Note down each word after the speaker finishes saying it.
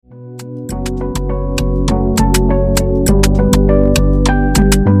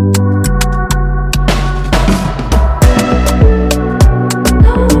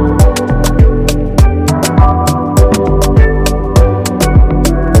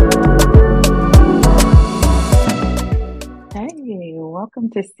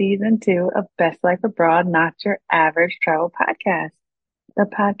to season two of Best Life Abroad, Not Your Average Travel Podcast, the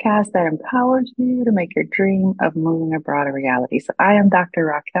podcast that empowers you to make your dream of moving abroad a reality. So I am Dr.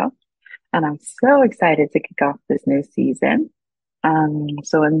 Raquel, and I'm so excited to kick off this new season.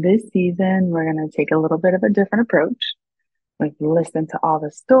 So in this season, we're going to take a little bit of a different approach. We've listened to all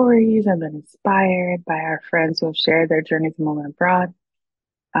the stories and been inspired by our friends who have shared their journeys moving abroad.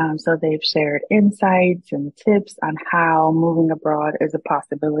 So they've shared insights and tips on how moving abroad is a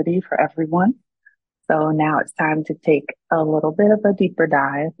possibility for everyone. So now it's time to take a little bit of a deeper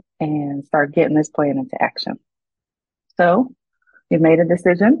dive and start getting this plan into action. So you've made a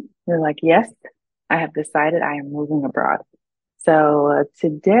decision. You're like, yes, I have decided I am moving abroad. So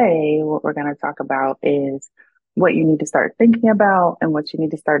today, what we're going to talk about is what you need to start thinking about and what you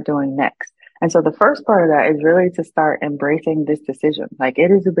need to start doing next. And so the first part of that is really to start embracing this decision. Like it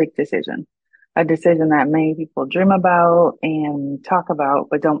is a big decision, a decision that many people dream about and talk about,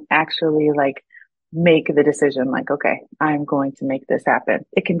 but don't actually like make the decision like, okay, I'm going to make this happen.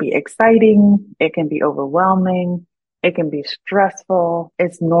 It can be exciting. It can be overwhelming. It can be stressful.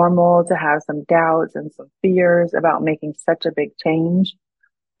 It's normal to have some doubts and some fears about making such a big change,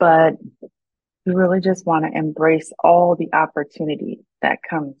 but you really just want to embrace all the opportunity that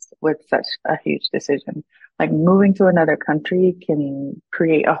comes with such a huge decision. Like moving to another country can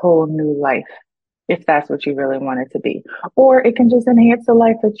create a whole new life if that's what you really want it to be. Or it can just enhance the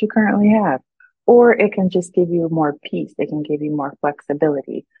life that you currently have. Or it can just give you more peace. It can give you more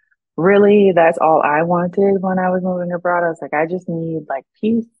flexibility. Really, that's all I wanted when I was moving abroad. I was like, I just need like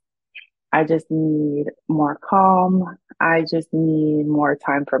peace. I just need more calm. I just need more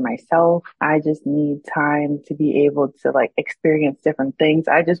time for myself. I just need time to be able to like experience different things.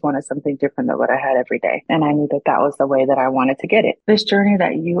 I just wanted something different than what I had every day. And I knew that that was the way that I wanted to get it. This journey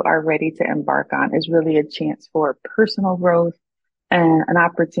that you are ready to embark on is really a chance for personal growth and an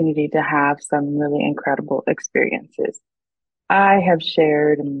opportunity to have some really incredible experiences. I have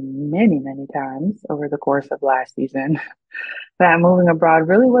shared many, many times over the course of last season that moving abroad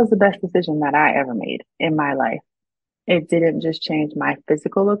really was the best decision that I ever made in my life. It didn't just change my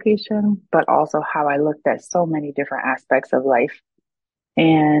physical location, but also how I looked at so many different aspects of life.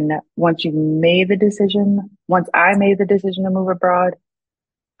 And once I made the decision to move abroad,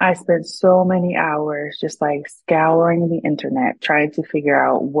 I spent so many hours just like scouring the internet, trying to figure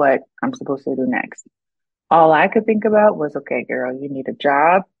out what I'm supposed to do next. All I could think about was, okay, girl, you need a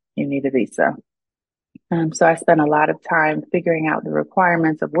job, you need a visa. So I spent a lot of time figuring out the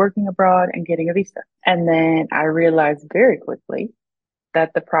requirements of working abroad and getting a visa. And then I realized very quickly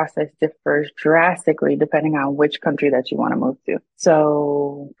that the process differs drastically depending on which country that you want to move to.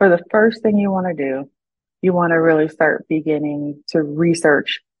 So for the first thing you want to do, you want to really start beginning to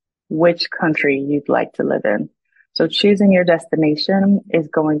research which country you'd like to live in. So choosing your destination is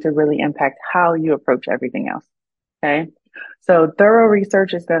going to really impact how you approach everything else. Okay. So thorough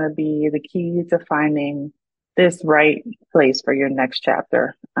research is going to be the key to finding this right place for your next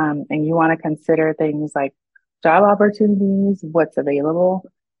chapter. And you want to consider things like job opportunities, what's available,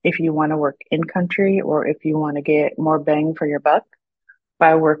 if you want to work in country or if you want to get more bang for your buck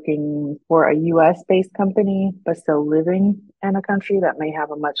by working for a US based company, but still living in a country that may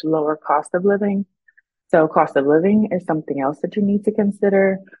have a much lower cost of living. So cost of living is something else that you need to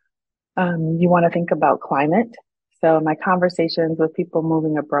consider. You want to think about climate. So my conversations with people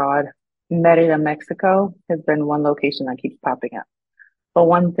moving abroad, Merida, Mexico has been one location that keeps popping up. But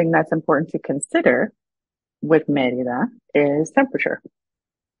one thing that's important to consider with Merida is temperature.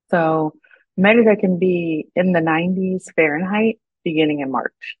 So Merida can be in the 90s Fahrenheit beginning in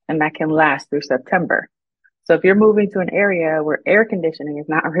March, and that can last through September. So if you're moving to an area where air conditioning is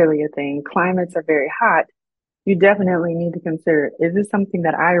not really a thing, climates are very hot, you definitely need to consider, is this something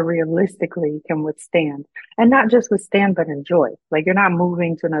that I realistically can withstand? And not just withstand, but enjoy. Like you're not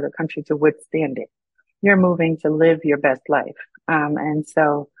moving to another country to withstand it. You're moving to live your best life.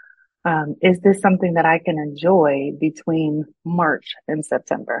 Is this something that I can enjoy between March and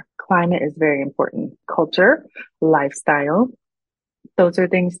September? Climate is very important. Culture, lifestyle, those are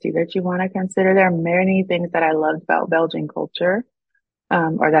things too that you want to consider. There are many things that I loved about Belgian culture,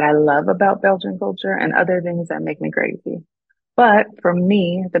 or that I love about Belgian culture, and other things that make me crazy. But for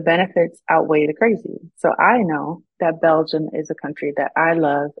me, the benefits outweigh the crazy. So I know that Belgium is a country that I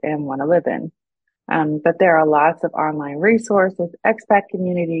love and want to live in. But there are lots of online resources, expat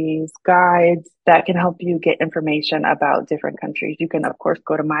communities, guides that can help you get information about different countries. You can, of course,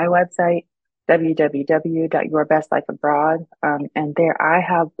 go to my website, www.yourbestlifeabroad. And there I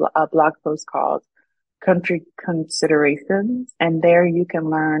have a blog post called Country Considerations. And there you can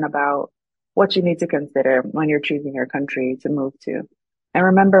learn about what you need to consider when you're choosing your country to move to. And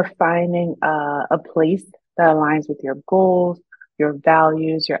remember finding a place that aligns with your goals, your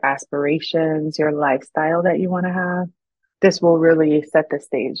values, your aspirations, your lifestyle that you want to have. This will really set the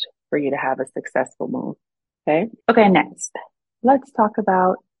stage for you to have a successful move. Okay. Okay. Next, let's talk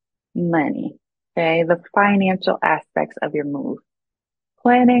about money. Okay. The financial aspects of your move.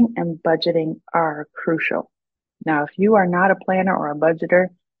 Planning and budgeting are crucial. Now, if you are not a planner or a budgeter,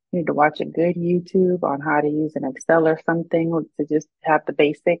 you need to watch a good YouTube on how to use an Excel or something to just have the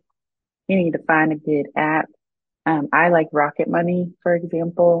basics. You need to find a good app. I like Rocket Money, for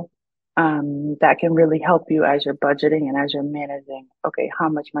example. That can really help you as you're budgeting and as you're managing. Okay, how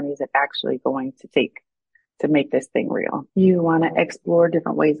much money is it actually going to take to make this thing real? You want to explore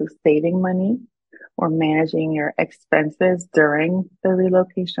different ways of saving money or managing your expenses during the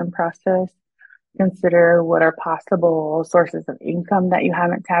relocation process. Consider what are possible sources of income that you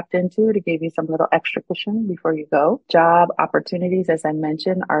haven't tapped into to give you some little extra cushion before you go. Job opportunities, as I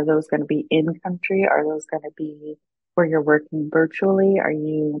mentioned, are those going to be in country? Are those going to be where you're working virtually? Are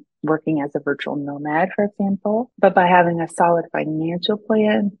you working as a virtual nomad, for example? But by having a solid financial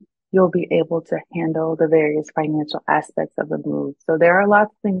plan, you'll be able to handle the various financial aspects of the move. So there are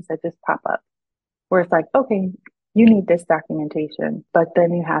lots of things that just pop up where it's like, okay, you need this documentation, but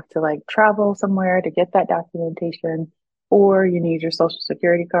then you have to like travel somewhere to get that documentation, or you need your social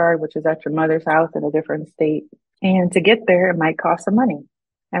security card, which is at your mother's house in a different state. And to get there, it might cost some money.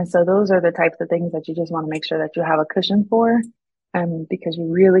 And so those are the types of things that you just want to make sure that you have a cushion for. Because you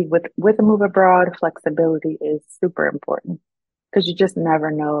really, with a move abroad, flexibility is super important because you just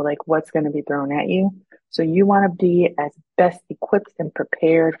never know like what's going to be thrown at you. So you want to be as best equipped and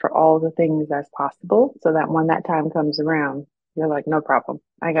prepared for all the things as possible so that when that time comes around, you're like, no problem.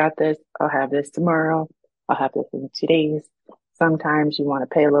 I got this. I'll have this tomorrow. I'll have this in 2 days. Sometimes you want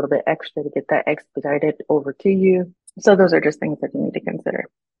to pay a little bit extra to get that expedited over to you. So those are just things that you need to consider.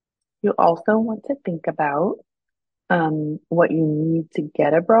 You also want to think about what you need to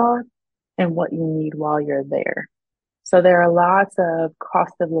get abroad and what you need while you're there. So there are lots of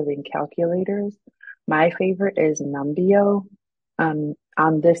cost of living calculators. My favorite is Numbeo.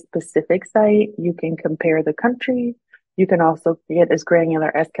 On this specific site, you can compare the country. You can also get as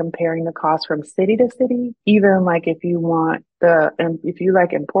granular as comparing the cost from city to city. Even like if you want if you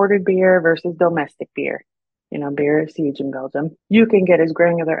like imported beer versus domestic beer, beer is huge in Belgium. You can get as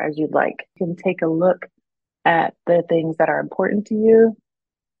granular as you'd like. You can take a look at the things that are important to you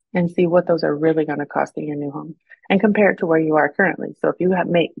and see what those are really going to cost in your new home and compare it to where you are currently. So if you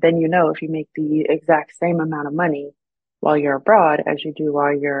then if you make the exact same amount of money while you're abroad as you do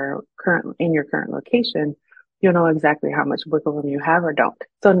while you're in your current location, you'll know exactly how much wiggle room you have or don't.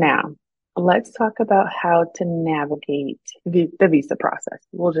 So now let's talk about how to navigate the visa process.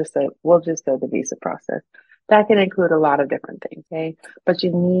 We'll just say the visa process. That can include a lot of different things, okay? But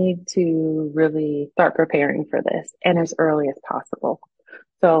you need to really start preparing for this and as early as possible.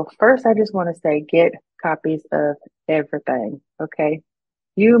 So first, I just want to say, get copies of everything, okay?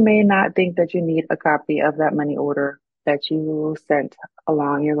 You may not think that you need a copy of that money order that you sent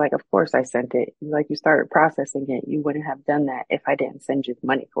along. You're like, of course I sent it. Like you started processing it. You wouldn't have done that if I didn't send you the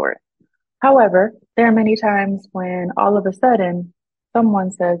money for it. However, there are many times when all of a sudden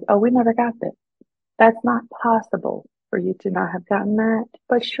someone says, oh, we never got this. That's not possible for you to not have gotten that,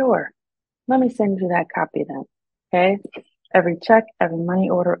 but sure, let me send you that copy then, okay? Every check, every money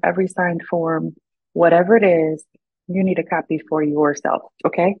order, every signed form, whatever it is, you need a copy for yourself,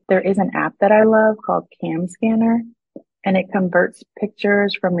 okay? There is an app that I love called Cam Scanner, and it converts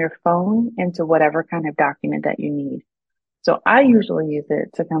pictures from your phone into whatever kind of document that you need. So I usually use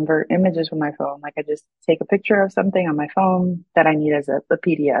it to convert images from my phone. Like I just take a picture of something on my phone that I need as a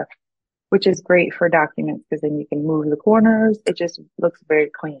PDF, which is great for documents because then you can move the corners. It just looks very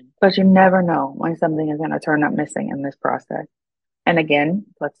clean. But you never know when something is going to turn up missing in this process. And again,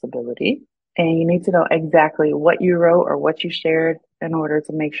 flexibility. And you need to know exactly what you wrote or what you shared in order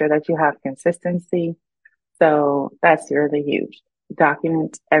to make sure that you have consistency. So that's really huge.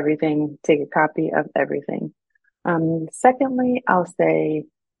 Document everything, take a copy of everything. Secondly, I'll say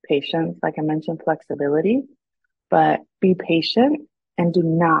patience, like I mentioned, flexibility, but be patient and do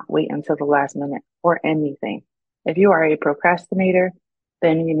not wait until the last minute for anything. If you are a procrastinator,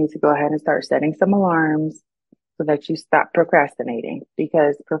 then you need to go ahead and start setting some alarms so that you stop procrastinating,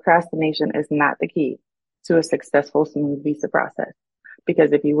 because procrastination is not the key to a successful, smooth visa process.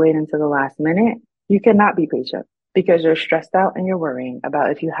 Because if you wait until the last minute, you cannot be patient because you're stressed out and you're worrying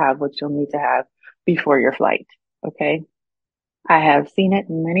about if you have what you'll need to have before your flight. Okay. I have seen it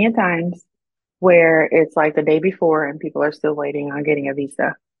many a times where it's like the day before and people are still waiting on getting a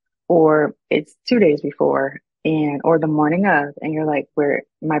visa, or it's 2 days before or the morning of, and you're like, where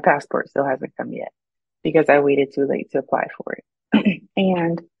my passport still hasn't come yet because I waited too late to apply for it.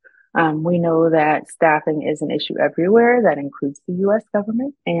 And we know that staffing is an issue everywhere. That includes the US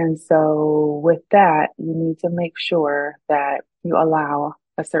government. And so with that, you need to make sure that you allow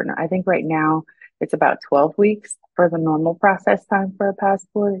I think right now it's about 12 weeks for the normal process time for a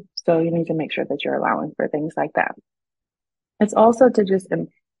passport. So you need to make sure that you're allowing for things like that. It's also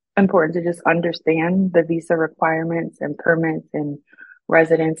important to just understand the visa requirements and permits and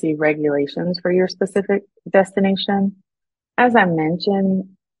residency regulations for your specific destination. As I mentioned,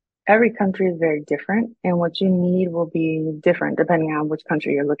 every country is very different, and what you need will be different depending on which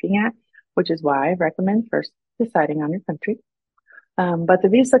country you're looking at, which is why I recommend first deciding on your country. But the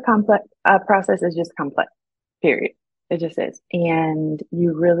visa complex process is just complex, period. It just is. And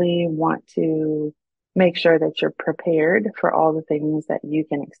you really want to make sure that you're prepared for all the things that you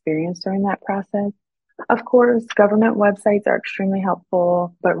can experience during that process. Of course, government websites are extremely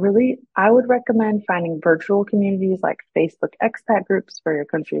helpful, but really, I would recommend finding virtual communities like Facebook expat groups for your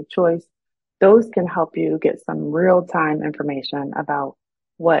country of choice. Those can help you get some real time information about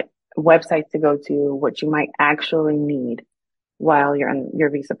what websites to go to, what you might actually need while you're in your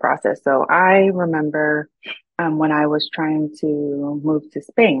visa process. So I remember when I was trying to move to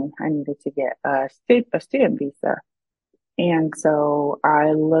Spain, I needed to get a student visa. And so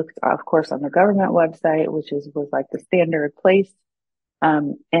I looked, of course, on the government website, was like the standard place.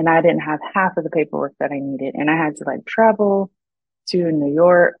 And I didn't have half of the paperwork that I needed. And I had to like travel to New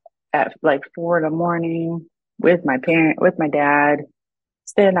York at like 4 in the morning with my dad,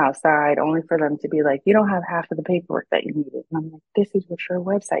 stand outside only for them to be like, you don't have half of the paperwork that you needed. And I'm like, this is what your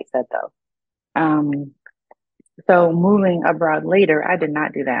website said though. So moving abroad later, I did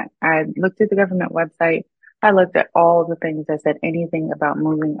not do that. I looked at the government website. I looked at all the things that said anything about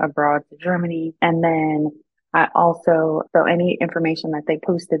moving abroad to Germany. And then so any information that they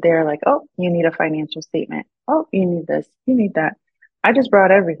posted there, like, oh, you need a financial statement. Oh, you need this, you need that. I just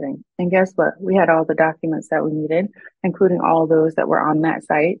brought everything. And guess what? We had all the documents that we needed, including all those that were on that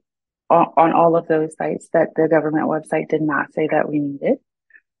site, on all of those sites that the government website did not say that we needed.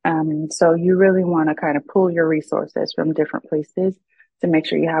 So you really want to kind of pull your resources from different places to make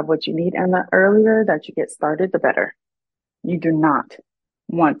sure you have what you need. And the earlier that you get started, the better. You do not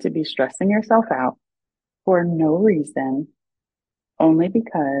want to be stressing yourself out for no reason, only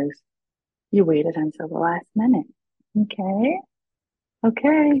because you waited until the last minute. Okay.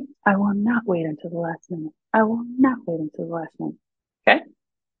 Okay. I will not wait until the last minute. I will not wait until the last minute. Okay.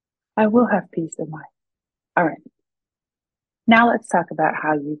 I will have peace of mind. All right. Now let's talk about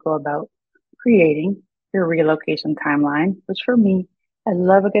how you go about creating your relocation timeline, which for me, I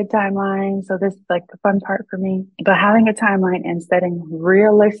love a good timeline. So this is like the fun part for me. But having a timeline and setting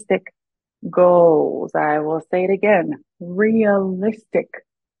realistic goals, I will say it again, realistic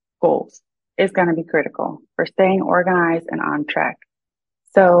goals is going to be critical for staying organized and on track.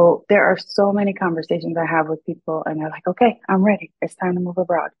 So there are so many conversations I have with people and they're like, okay, I'm ready. It's time to move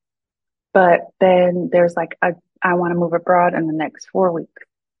abroad. But then there's like I want to move abroad in the next 4 weeks.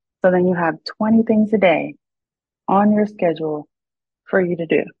 So then you have 20 things a day on your schedule for you to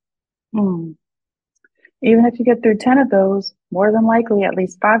do. Even if you get through 10 of those, more than likely at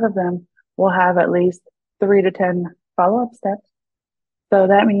least 5 of them will have at least 3 to 10 follow-up steps. So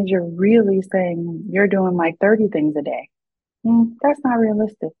that means you're really saying you're doing like 30 things a day. That's not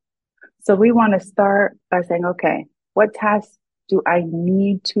realistic. So we want to start by saying, okay, what tasks do I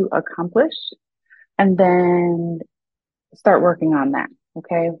need to accomplish? And then start working on that.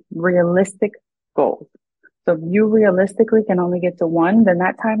 Okay. Realistic goals. So if you realistically can only get to one, then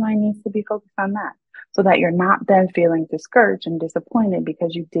that timeline needs to be focused on that so that you're not then feeling discouraged and disappointed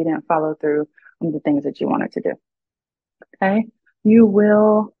because you didn't follow through on the things that you wanted to do. Okay. You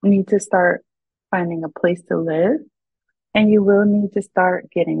will need to start finding a place to live, and you will need to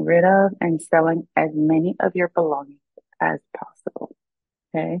start getting rid of and selling as many of your belongings as possible.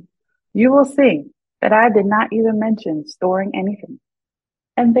 Okay. You will see that I did not even mention storing anything.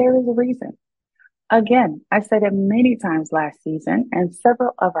 And there is a reason. Again, I said it many times last season, and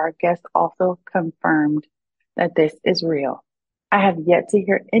several of our guests also confirmed that this is real. I have yet to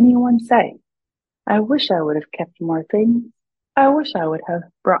hear anyone say, I wish I would have kept more things. I wish I would have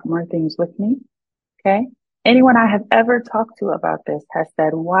brought more things with me. Okay. Anyone I have ever talked to about this has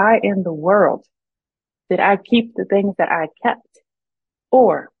said, why in the world did I keep the things that I kept?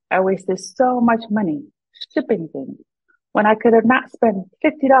 Or I wasted so much money shipping things when I could have not spent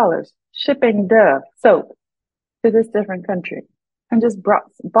 $50 shipping the soap to this different country and just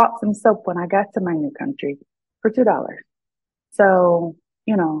bought some soap when I got to my new country for $2. So,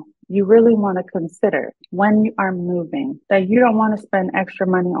 you really want to consider when you are moving that you don't want to spend extra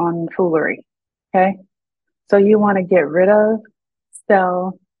money on foolery. Okay. So you want to get rid of,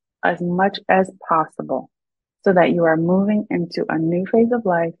 sell as much as possible so that you are moving into a new phase of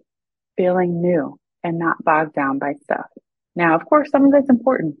life, feeling new and not bogged down by stuff. Now, of course, some of it's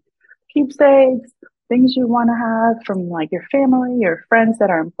important. Keepsakes, things you want to have from like your family, your friends that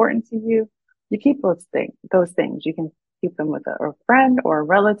are important to you. You keep those things. You can keep them with a friend or a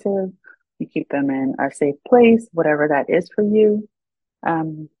relative. You keep them in a safe place, whatever that is for you.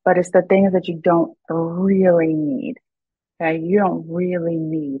 But it's the things that you don't really need. Okay. You don't really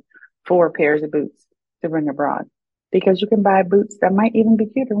need 4 pairs of boots to bring abroad because you can buy boots that might even be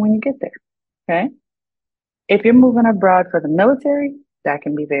cuter when you get there. Okay. If you're moving abroad for the military, that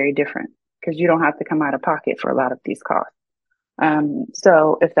can be very different because you don't have to come out of pocket for a lot of these costs.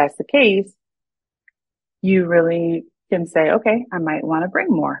 So if that's the case, you really can say, okay, I might want to bring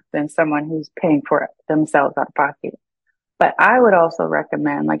more than someone who's paying for it themselves out of pocket. But I would also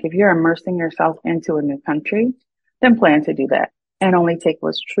recommend, like, if you're immersing yourself into a new country, then plan to do that and only take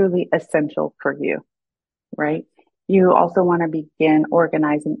what's truly essential for you, right? You also want to begin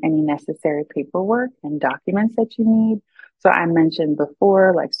organizing any necessary paperwork and documents that you need. So I mentioned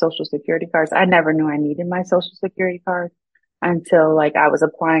before, like social security cards. I never knew I needed my social security card until like I was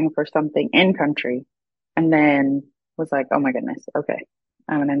applying for something in country and then was like, oh my goodness, okay,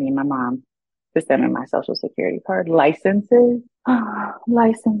 I'm going to need my mom to send me my social security card. Licenses,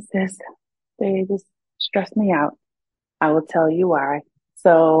 licenses, they just stress me out. I will tell you why.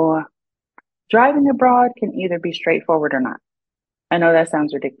 So driving abroad can either be straightforward or not. I know that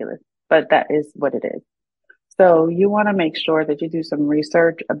sounds ridiculous, but that is what it is. So you want to make sure that you do some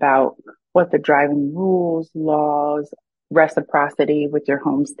research about what the driving rules, laws, reciprocity with your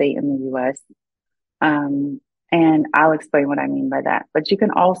home state in the US. And I'll explain what I mean by that. But you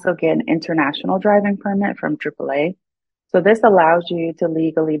can also get an international driving permit from AAA. So this allows you to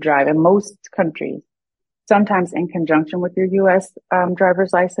legally drive in most countries, sometimes in conjunction with your US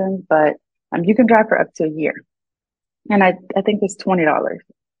driver's license, but you can drive for up to a year. And I think it's $20.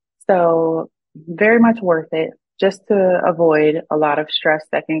 So very much worth it just to avoid a lot of stress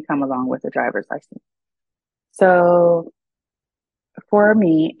that can come along with a driver's license. So for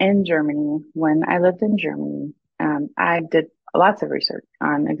me in Germany, when I lived in Germany, I did lots of research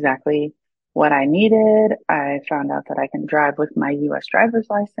on exactly what I needed. I found out that I can drive with my US driver's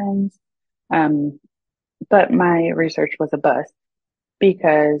license. But my research was a bust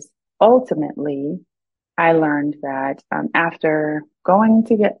because ultimately I learned that after going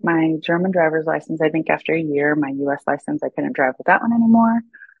to get my German driver's license, I think after a year, my US license, I couldn't drive with that one anymore.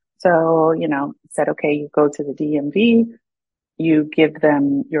 So, said, okay, you go to the DMV, you give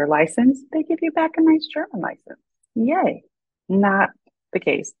them your license, they give you back a nice German license. Yay. Not the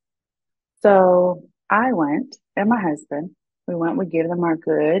case. So I went and my husband, we gave them our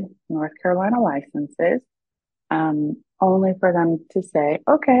good North Carolina licenses, only for them to say,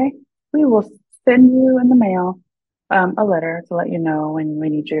 okay, we will send you in the mail, a letter to let you know when we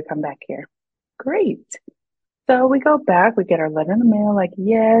need you to come back here. Great. So we go back, we get our letter in the mail, like,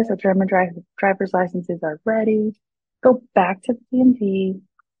 yes, our German driver's licenses are ready. Go back to the DMV,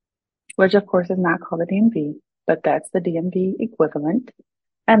 which of course is not called the DMV, but that's the DMV equivalent.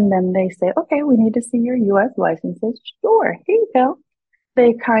 And then they say, okay, we need to see your US licenses. Sure, here you go.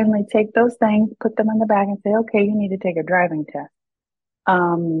 They kindly take those things, put them in the bag and say, okay, you need to take a driving test.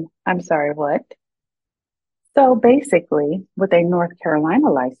 I'm sorry, what? So basically, with a North Carolina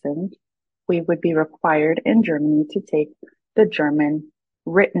license, we would be required in Germany to take the German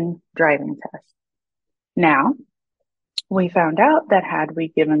written driving test. Now, we found out that had we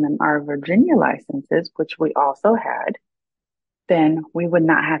given them our Virginia licenses, which we also had, then we would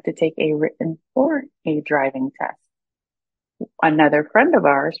not have to take a written or a driving test. Another friend of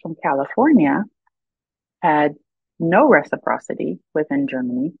ours from California had no reciprocity within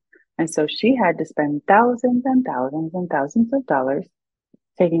Germany. And so she had to spend thousands and thousands and thousands of dollars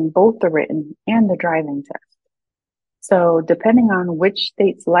taking both the written and the driving test. So depending on which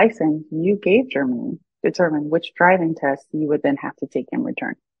state's license you gave Germany, determine which driving test you would then have to take in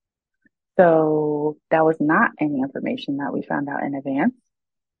return. So that was not any information that we found out in advance.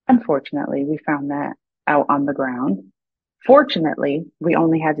 Unfortunately, we found that out on the ground. Fortunately, we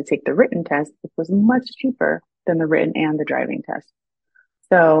only had to take the written test, which was much cheaper than the written and the driving test.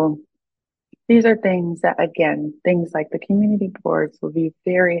 So these are things that, again, things like the community boards will be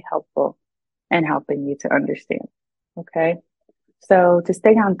very helpful in helping you to understand. Okay. So to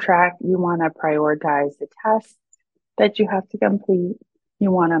stay on track, you want to prioritize the tests that you have to complete. You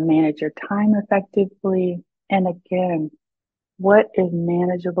want to manage your time effectively. And again, What is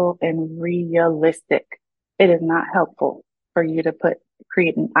manageable and realistic? It is not helpful for you to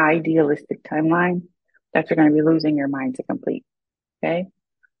create an idealistic timeline that you're going to be losing your mind to complete. Okay.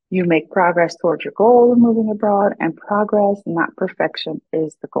 You make progress towards your goal of moving abroad, and progress, not perfection,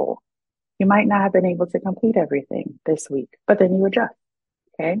 is the goal. You might not have been able to complete everything this week, but then you adjust.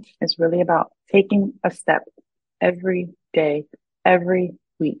 Okay. It's really about taking a step every day, every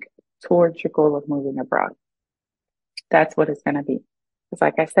week towards your goal of moving abroad. That's what it's going to be. Because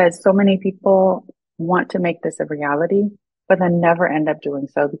like I said, so many people want to make this a reality, but then never end up doing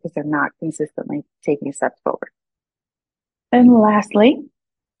so because they're not consistently taking steps forward. And lastly,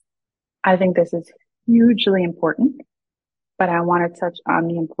 I think this is hugely important, but I want to touch on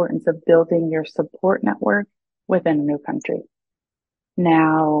the importance of building your support network within a new country.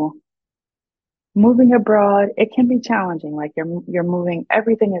 Now, moving abroad, it can be challenging. Like you're moving,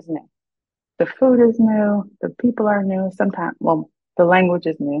 everything is new. The food is new, the people are new. Sometimes, well, the language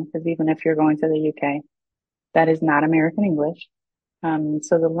is new because even if you're going to the UK, that is not American English.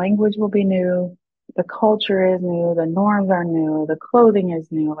 So the language will be new. The culture is new. The norms are new. The clothing is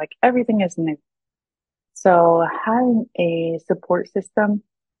new. Like everything is new. So having a support system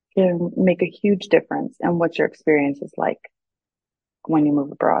can make a huge difference in what your experience is like when you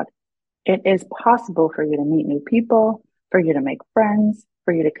move abroad. It is possible for you to meet new people, for you to make friends,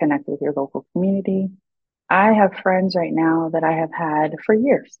 for you to connect with your local community. I have friends right now that I have had for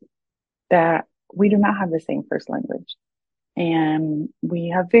years that we do not have the same first language. And we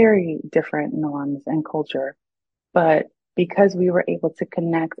have very different norms and culture. But because we were able to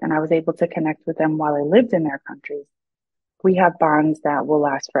connect and I was able to connect with them while I lived in their countries, we have bonds that will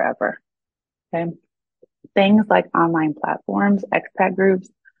last forever. Okay. Things like online platforms, expat groups,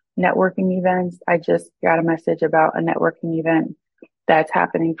 networking events. I just got a message about a networking event that's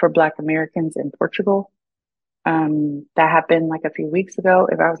happening for Black Americans in Portugal. That happened like a few weeks ago.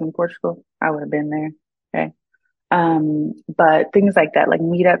 If I was in Portugal, I would have been there. Okay. But things like that, like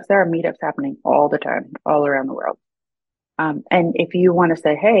meetups, there are meetups happening all the time, all around the world. And if you want to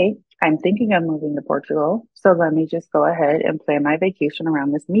say, hey, I'm thinking of moving to Portugal, so let me just go ahead and plan my vacation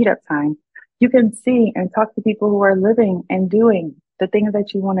around this meetup time. You can see and talk to people who are living and doing the things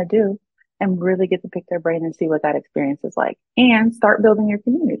that you want to do and really get to pick their brain and see what that experience is like and start building your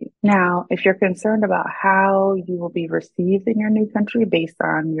community. Now, if you're concerned about how you will be received in your new country based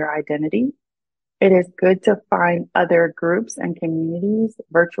on your identity, it is good to find other groups and communities,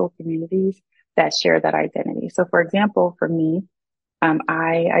 virtual communities that share that identity. So for example, for me,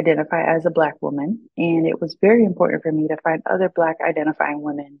 I identify as a Black woman, and it was very important for me to find other Black identifying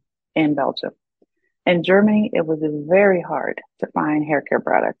women in Belgium. In Germany, it was very hard to find hair care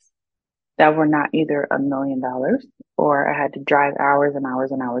products that were not either $1 million or I had to drive hours and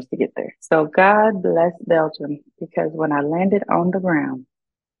hours and hours to get there. So God bless Belgium, because when I landed on the ground,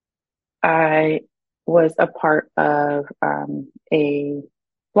 I was a part of a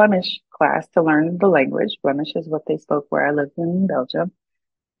Flemish class to learn the language. Flemish is what they spoke where I lived in Belgium.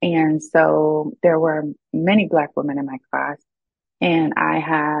 And so there were many Black women in my class. And I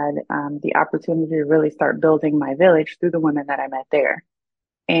had the opportunity to really start building my village through the women that I met there.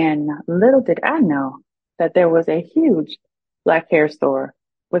 And little did I know that there was a huge Black hair store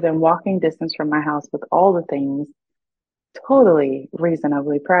within walking distance from my house with all the things totally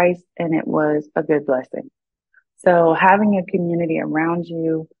reasonably priced, and it was a good blessing. So having a community around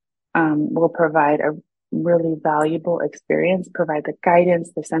you will provide a really valuable experience, provide the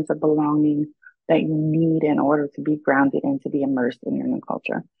guidance, the sense of belonging that you need in order to be grounded and to be immersed in your new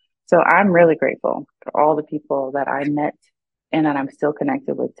culture. So I'm really grateful for all the people that I met and that I'm still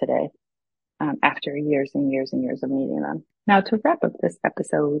connected with today after years and years and years of meeting them. Now, to wrap up this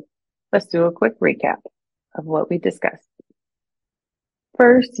episode, let's do a quick recap of what we discussed.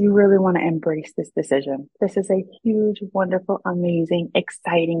 First, you really want to embrace this decision. This is a huge, wonderful, amazing,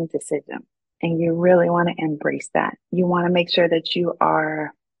 exciting decision. And you really want to embrace that. You want to make sure that you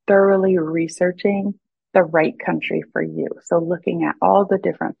are thoroughly researching the right country for you. So looking at all the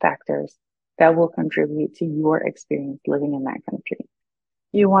different factors that will contribute to your experience living in that country.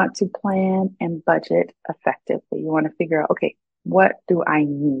 You want to plan and budget effectively. You want to figure out, okay, what do I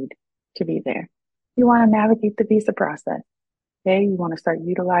need to be there? You want to navigate the visa process. Okay, you want to start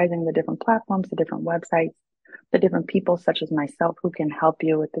utilizing the different platforms, the different websites, the different people such as myself who can help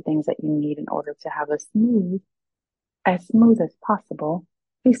you with the things that you need in order to have as smooth as possible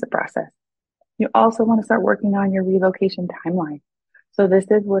visa process. You also want to start working on your relocation timeline. So this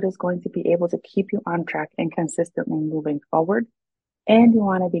is what is going to be able to keep you on track and consistently moving forward. And you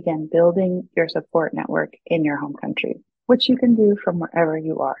want to begin building your support network in your home country, which you can do from wherever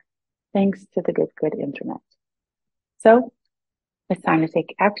you are, thanks to the good internet. So It's time to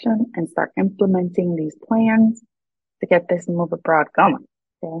take action and start implementing these plans to get this move abroad going.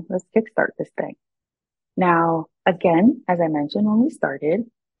 Okay, let's kickstart this thing. Now, again, as I mentioned when we started,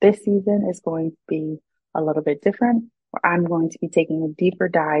 this season is going to be a little bit different, where I'm going to be taking a deeper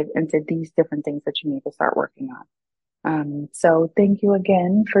dive into these different things that you need to start working on. So thank you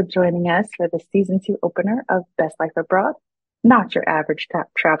again for joining us for the season 2 opener of Best Life Abroad, not your average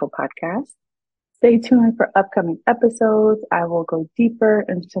travel podcast. Stay tuned for upcoming episodes. I will go deeper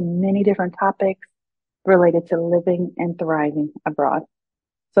into many different topics related to living and thriving abroad.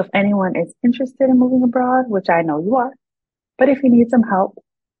 So if anyone is interested in moving abroad, which I know you are, but if you need some help,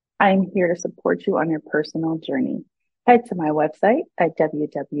 I am here to support you on your personal journey. Head to my website at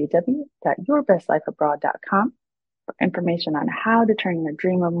www.yourbestlifeabroad.com for information on how to turn your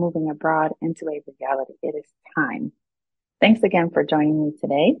dream of moving abroad into a reality. It is time. Thanks again for joining me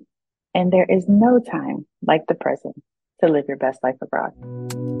today. And there is no time like the present to live your best life abroad.